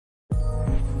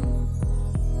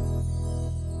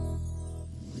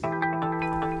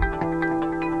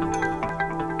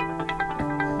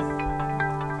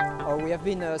We have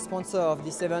been a sponsor of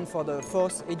this event for the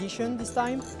 4th edition this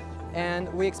time, and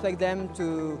we expect them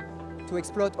to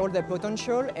exploit all their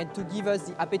potential and to give us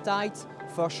the appetite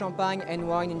for champagne and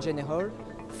wine in general,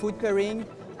 food pairing,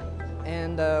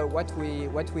 and what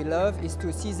we love is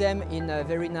to see them in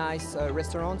very nice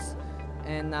restaurants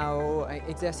and now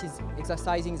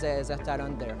exercising their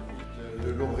talent there.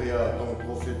 Le lauréat dans le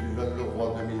trophée du Vin de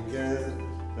Leroy 2015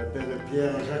 s'appelle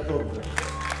Pierre Jacob.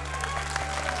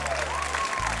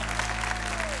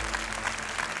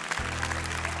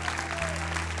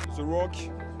 The rock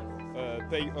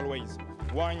pay always.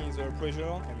 Wine is a pleasure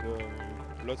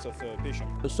and lots of patience.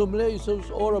 The sommelier is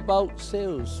all about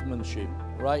salesmanship,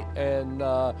 right, and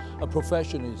a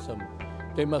professionalism.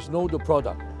 They must know the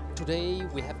product. Today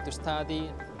we have to study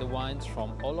the wines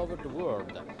from all over the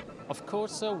world. Of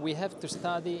course, we have to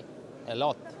study a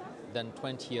lot than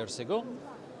 20 years ago.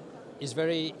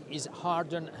 It's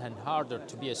harder and harder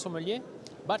to be a sommelier,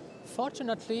 but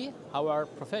fortunately our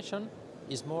profession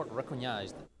is more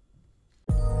recognized.